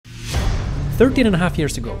13.5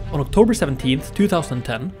 years ago, on October 17th,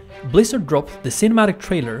 2010, Blizzard dropped the cinematic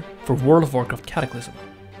trailer for World of Warcraft Cataclysm.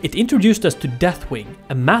 It introduced us to Deathwing,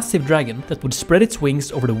 a massive dragon that would spread its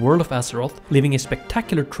wings over the world of Azeroth, leaving a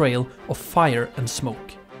spectacular trail of fire and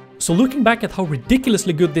smoke. So looking back at how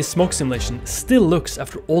ridiculously good this smoke simulation still looks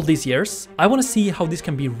after all these years, I want to see how this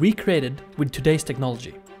can be recreated with today's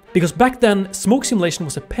technology. Because back then, smoke simulation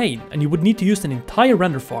was a pain and you would need to use an entire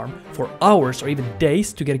render farm for hours or even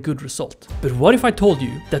days to get a good result. But what if I told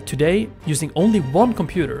you that today, using only one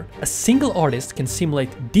computer, a single artist can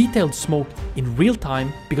simulate detailed smoke in real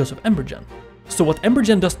time because of EmberGen? So what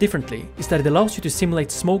EmberGen does differently is that it allows you to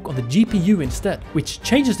simulate smoke on the GPU instead, which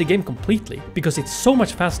changes the game completely because it's so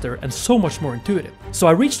much faster and so much more intuitive. So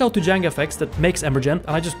I reached out to JangaFX that makes EmberGen and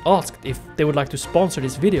I just asked if they would like to sponsor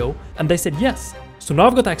this video, and they said yes. So now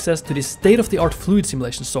I've got access to this state-of-the-art fluid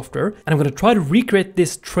simulation software, and I'm going to try to recreate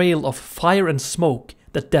this trail of fire and smoke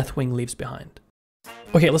that Deathwing leaves behind.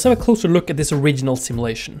 Okay, let's have a closer look at this original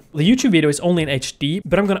simulation. The YouTube video is only in HD,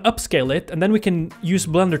 but I'm going to upscale it, and then we can use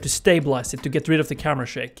Blender to stabilize it to get rid of the camera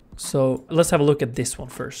shake. So let's have a look at this one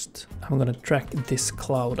first. I'm going to track this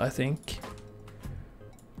cloud, I think.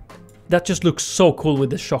 That just looks so cool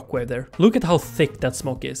with the shockwave there. Look at how thick that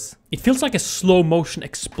smoke is. It feels like a slow motion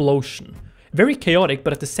explosion. Very chaotic,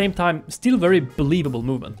 but at the same time, still very believable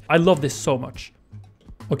movement. I love this so much.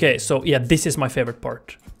 Okay, so yeah, this is my favorite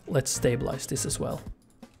part. Let's stabilize this as well.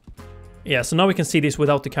 Yeah, so now we can see this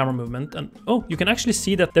without the camera movement. And oh, you can actually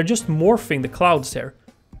see that they're just morphing the clouds here.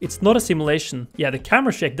 It's not a simulation. Yeah, the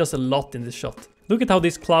camera shake does a lot in this shot. Look at how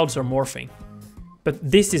these clouds are morphing.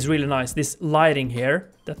 But this is really nice. This lighting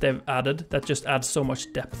here that they've added, that just adds so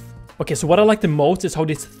much depth. Okay, so what I like the most is how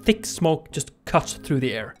this thick smoke just cuts through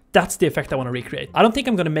the air. That's the effect I want to recreate. I don't think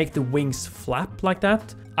I'm going to make the wings flap like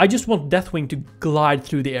that. I just want Deathwing to glide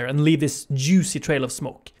through the air and leave this juicy trail of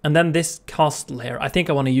smoke. And then this castle here, I think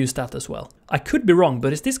I want to use that as well. I could be wrong,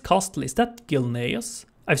 but is this castle, is that Gilneas?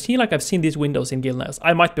 I've seen these windows in Gilneas.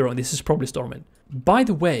 I might be wrong, this is probably Stormwind. By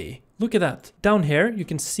the way, look at that. Down here, you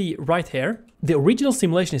can see right here, the original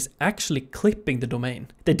simulation is actually clipping the domain.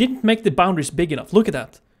 They didn't make the boundaries big enough, look at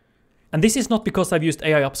that. And this is not because I've used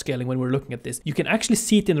AI upscaling when we're looking at this. You can actually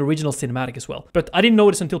see it in the original cinematic as well. But I didn't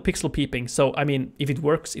notice until pixel peeping, so I mean, if it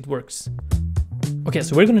works, it works. Okay,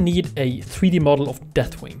 so we're gonna need a 3D model of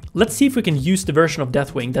Deathwing. Let's see if we can use the version of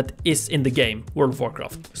Deathwing that is in the game, World of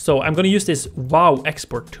Warcraft. So I'm gonna use this WoW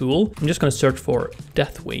export tool. I'm just gonna search for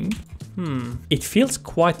Deathwing. It feels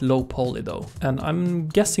quite low poly though, and I'm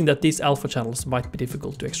guessing that these alpha channels might be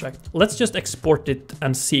difficult to extract. Let's just export it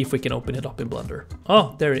and see if we can open it up in Blender.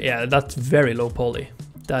 Oh, there, yeah, that's very low poly.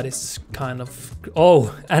 That is kind of,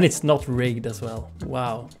 oh, and it's not rigged as well.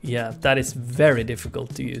 Wow, yeah, that is very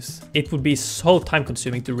difficult to use. It would be so time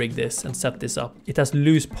consuming to rig this and set this up. It has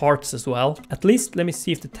loose parts as well. At least let me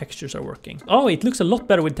see if the textures are working. Oh, it looks a lot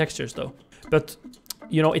better with textures though, but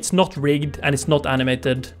you know, it's not rigged and it's not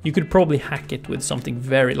animated. You could probably hack it with something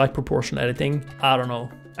very, like proportional editing. I don't know.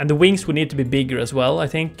 And the wings would need to be bigger as well, I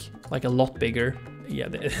think. Like a lot bigger. Yeah,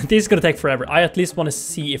 this is gonna take forever. I at least want to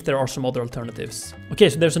see if there are some other alternatives. Okay,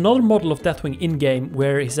 so there's another model of Deathwing in-game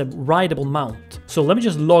where he's a rideable mount. So let me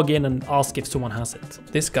just log in and ask if someone has it.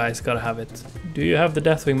 This guy's gotta have it. Do you have the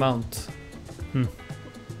Deathwing mount?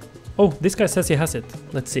 Oh, this guy says he has it.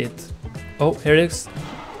 Let's see it. Oh, here it is.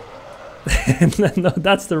 No,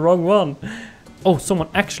 that's the wrong one. Oh, someone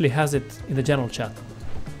actually has it in the general chat.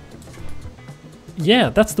 Yeah,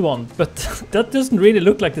 that's the one, but that doesn't really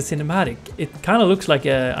look like the cinematic. It kind of looks like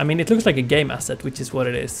a, I mean, it looks like a game asset, which is what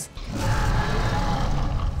it is.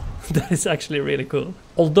 That is actually really cool.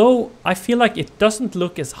 Although, I feel like it doesn't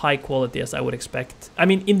look as high quality as I would expect. I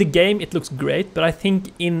mean, in the game, it looks great, but I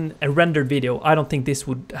think in a rendered video, I don't think this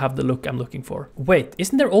would have the look I'm looking for. Wait,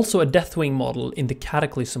 isn't there also a Deathwing model in the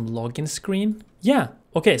Cataclysm login screen? Yeah.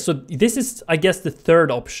 Okay, so this is, I guess, the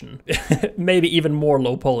third option. Maybe even more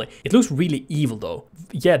low poly. It looks really evil though.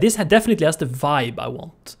 Yeah, this definitely has the vibe I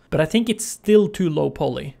want. But I think it's still too low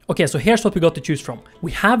poly. Okay, so here's what we got to choose from.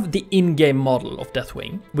 We have the in-game model of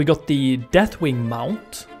Deathwing. We got the Deathwing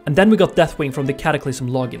mount. And then we got Deathwing from the Cataclysm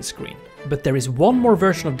login screen. But there is one more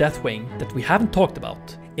version of Deathwing that we haven't talked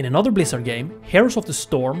about. In another Blizzard game, Heroes of the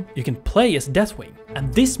Storm, you can play as Deathwing.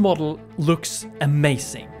 And this model looks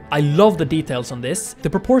amazing. I love the details on this. The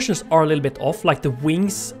proportions are a little bit off, like the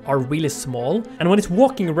wings are really small. And when it's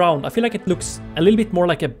walking around, I feel like it looks a little bit more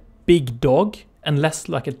like a big dog and less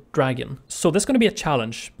like a dragon. So that's going to be a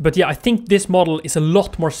challenge. But yeah, I think this model is a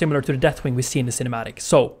lot more similar to the Deathwing we see in the cinematic.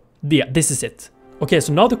 So yeah, this is it. Okay,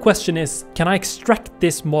 so now the question is, can I extract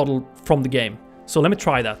this model from the game? So let me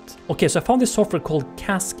try that. Okay, so I found this software called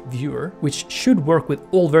Cask Viewer, which should work with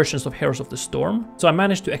all versions of Heroes of the Storm. So I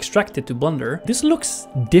managed to extract it to Blender. This looks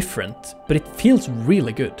different, but it feels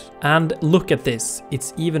really good. And look at this,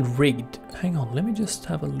 it's even rigged. Hang on, let me just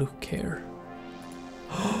have a look here.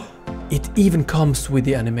 It even comes with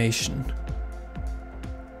the animation.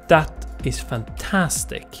 That is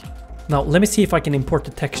fantastic. Now, let me see if I can import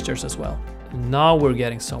the textures as well. Now we're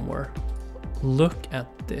getting somewhere. Look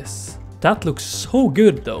at this. That looks so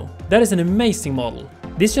good though. That is an amazing model.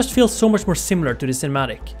 This just feels so much more similar to the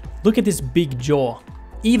cinematic. Look at this big jaw.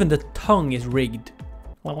 Even the tongue is rigged.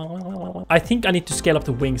 I think I need to scale up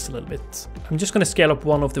the wings a little bit. I'm just gonna scale up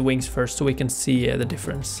one of the wings first so we can see the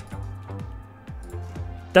difference.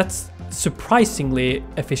 That's surprisingly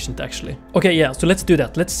efficient actually. Okay, yeah, so let's do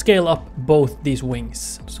that. Let's scale up both these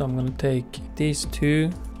wings. So I'm gonna take these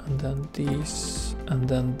two and then these and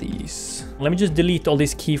then these. Let me just delete all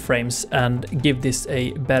these keyframes and give this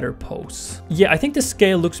a better pose. Yeah, I think the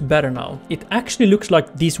scale looks better now. It actually looks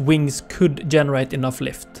like these wings could generate enough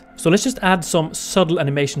lift. So let's just add some subtle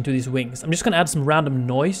animation to these wings. I'm just gonna add some random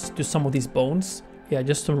noise to some of these bones. Yeah,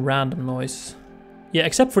 just some random noise. Yeah,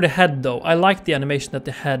 except for the head though. I like the animation that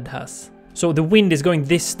the head has. So the wind is going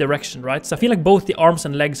this direction, right? So I feel like both the arms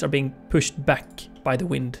and legs are being pushed back by the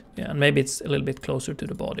wind. Yeah, and maybe it's a little bit closer to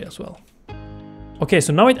the body as well. Okay,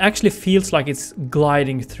 so now it actually feels like it's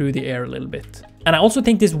gliding through the air a little bit. And I also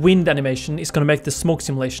think this wind animation is going to make the smoke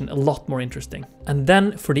simulation a lot more interesting. And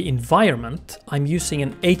then for the environment, I'm using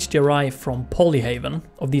an HDRI from Polyhaven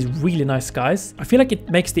of these really nice skies. I feel like it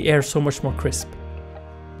makes the air so much more crisp.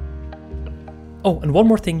 Oh, and one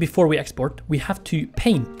more thing before we export, we have to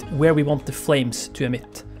paint where we want the flames to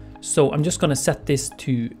emit. So I'm just going to set this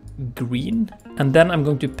to green, and then I'm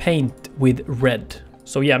going to paint with red.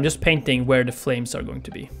 So yeah, I'm just painting where the flames are going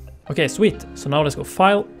to be. Okay, sweet. So now let's go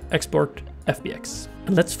File, Export, FBX.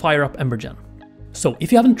 And let's fire up EmberGen. So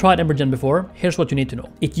if you haven't tried EmberGen before, here's what you need to know.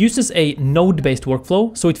 It uses a node-based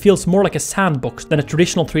workflow, so it feels more like a sandbox than a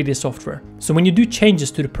traditional 3D software. So when you do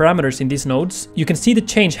changes to the parameters in these nodes, you can see the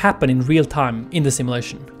change happen in real time in the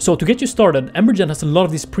simulation. So to get you started, EmberGen has a lot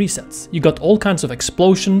of these presets. You got all kinds of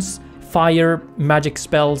explosions, fire, magic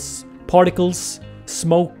spells, particles,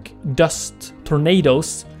 smoke, dust,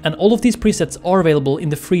 tornadoes, and all of these presets are available in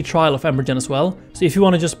the free trial of EmberGen as well. So if you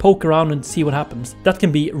want to just poke around and see what happens, that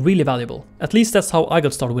can be really valuable. At least that's how I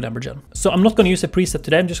got started with EmberGen. So I'm not going to use a preset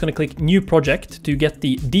today. I'm just going to click New Project to get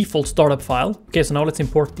the default startup file. Okay, so now let's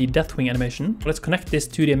import the Deathwing animation. Let's connect this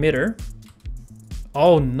to the emitter.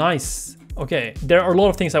 Oh, nice. Okay, there are a lot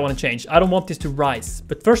of things I want to change. I don't want this to rise.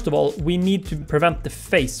 But first of all, we need to prevent the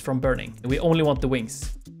face from burning. We only want the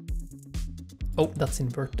wings. Oh, that's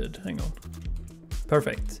inverted. Hang on.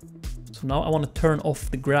 Perfect. So now I want to turn off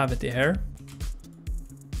the gravity here.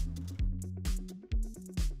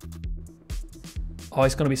 Oh,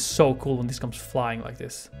 it's going to be so cool when this comes flying like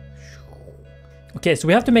this. Okay, so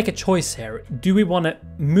we have to make a choice here. Do we want to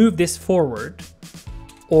move this forward?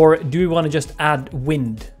 Or do we want to just add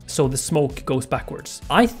wind so the smoke goes backwards?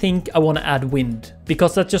 I think I want to add wind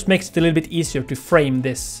because that just makes it a little bit easier to frame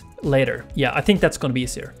this later. Yeah, I think that's going to be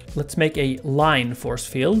easier. Let's make a line force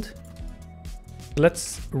field.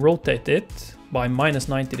 Let's rotate it by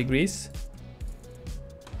 -90 degrees.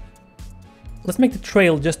 Let's make the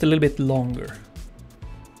trail just a little bit longer.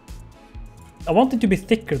 I want it to be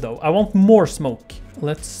thicker though. I want more smoke.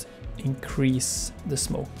 Let's increase the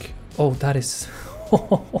smoke. Oh, that is...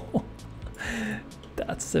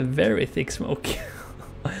 That's a very thick smoke.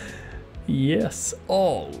 Yes.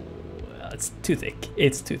 Oh, it's too thick.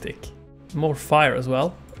 It's too thick. More fire as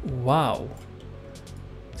well. Wow.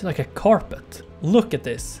 It's like a carpet. Look at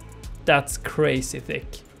this. That's crazy thick.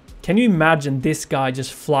 Can you imagine this guy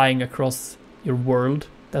just flying across your world?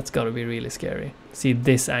 That's gotta be really scary. See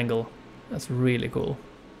this angle. That's really cool.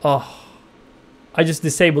 Oh, I just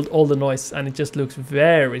disabled all the noise and it just looks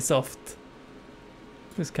very soft.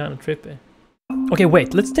 It's kind of trippy. Okay,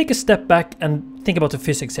 wait, let's take a step back and think about the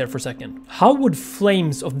physics here for a second. How would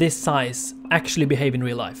flames of this size actually behave in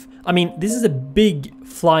real life? I mean, this is a big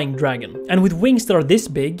flying dragon, and with wings that are this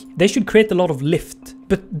big, they should create a lot of lift.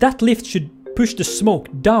 But that lift should push the smoke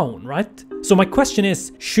down, right? So my question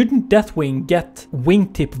is, shouldn't Deathwing get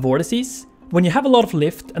wingtip vortices? When you have a lot of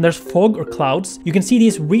lift and there's fog or clouds, you can see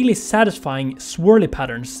these really satisfying swirly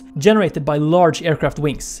patterns generated by large aircraft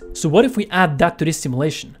wings. So what if we add that to this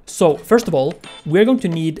simulation? So first of all, we're going to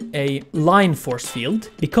need a line force field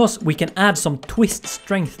because we can add some twist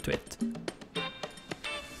strength to it.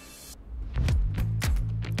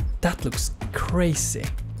 That looks crazy.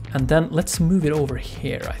 And then let's move it over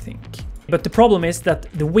here, I think. But the problem is that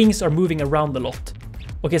the wings are moving around a lot.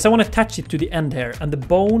 Okay, so I want to attach it to the end here, and the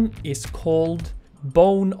bone is called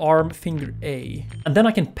bone arm finger A. And then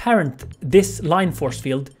I can parent this line force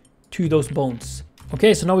field to those bones.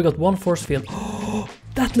 Okay, so now we got one force field. Oh,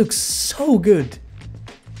 that looks so good.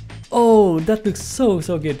 Oh, that looks so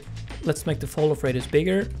good. Let's make the fall-off radius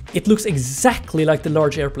bigger. It looks exactly like the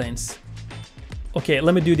large airplanes. Okay,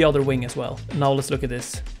 let me do the other wing as well. Now let's look at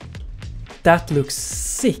this. That looks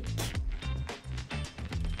sick.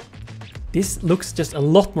 This looks just a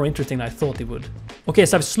lot more interesting than I thought it would. Okay,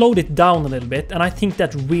 so I've slowed it down a little bit, and I think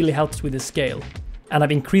that really helps with the scale. And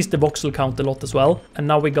I've increased the voxel count a lot as well. And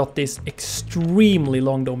now we got this extremely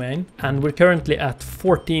long domain. And we're currently at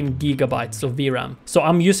 14 gigabytes of VRAM. So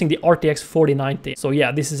I'm using the RTX 4090. So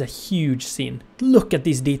yeah, this is a huge scene. Look at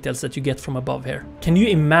these details that you get from above here. Can you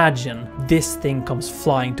imagine this thing comes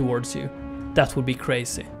flying towards you? That would be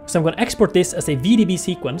crazy. So I'm going to export this as a VDB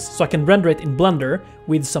sequence so I can render it in Blender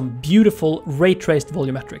with some beautiful ray-traced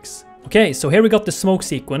volumetrics. Okay, so here we got the smoke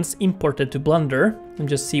sequence imported to Blender. Let me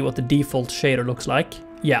just see what the default shader looks like.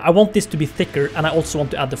 Yeah, I want this to be thicker, and I also want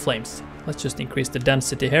to add the flames. Let's just increase the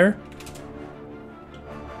density here.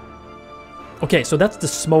 Okay, so that's the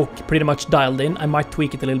smoke pretty much dialed in. I might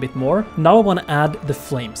tweak it a little bit more. Now I want to add the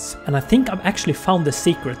flames. And I think I've actually found the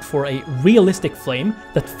secret for a realistic flame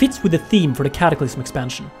that fits with the theme for the Cataclysm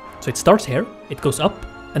expansion. So it starts here, it goes up,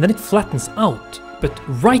 and then it flattens out. But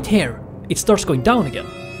right here, it starts going down again.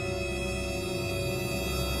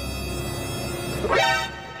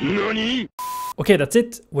 NANI? Okay, that's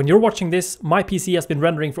it. When you're watching this, my PC has been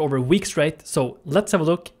rendering for over a week straight, so let's have a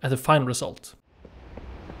look at the final result.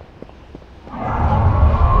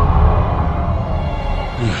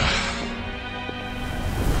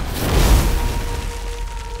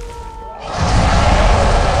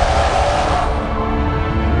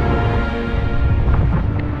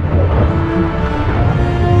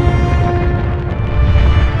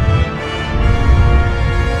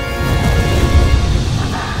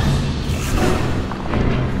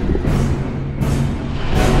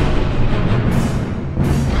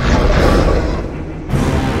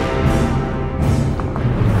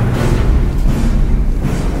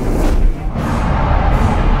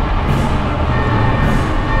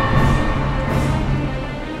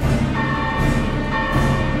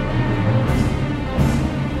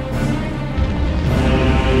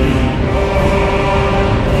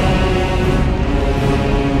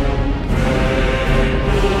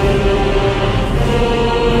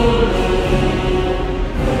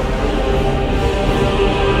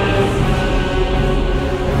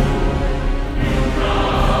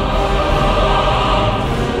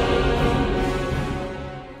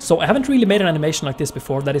 So I haven't really made an animation like this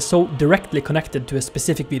before that is so directly connected to a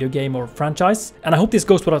specific video game or franchise. And I hope this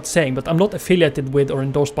goes without saying, but I'm not affiliated with or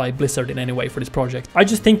endorsed by Blizzard in any way for this project. I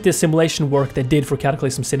just think the simulation work they did for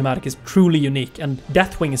Cataclysm Cinematic is truly unique, and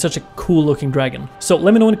Deathwing is such a cool looking dragon. So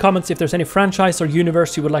let me know in the comments if there's any franchise or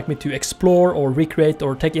universe you would like me to explore or recreate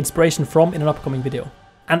or take inspiration from in an upcoming video.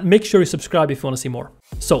 And make sure you subscribe if you want to see more.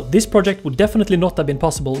 So this project would definitely not have been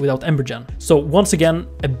possible without EmberGen. So once again,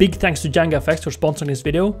 a big thanks to JangaFX for sponsoring this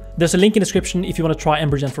video. There's a link in the description if you want to try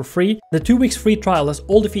EmberGen for free. The 2 weeks free trial has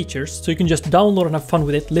all the features, so you can just download and have fun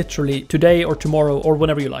with it literally today or tomorrow or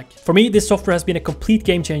whenever you like. For me, this software has been a complete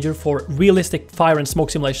game changer for realistic fire and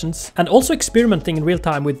smoke simulations, and also experimenting in real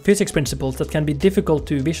time with physics principles that can be difficult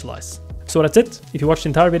to visualize. So that's it. If you watched the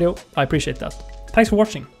entire video, I appreciate that. Thanks for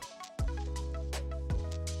watching.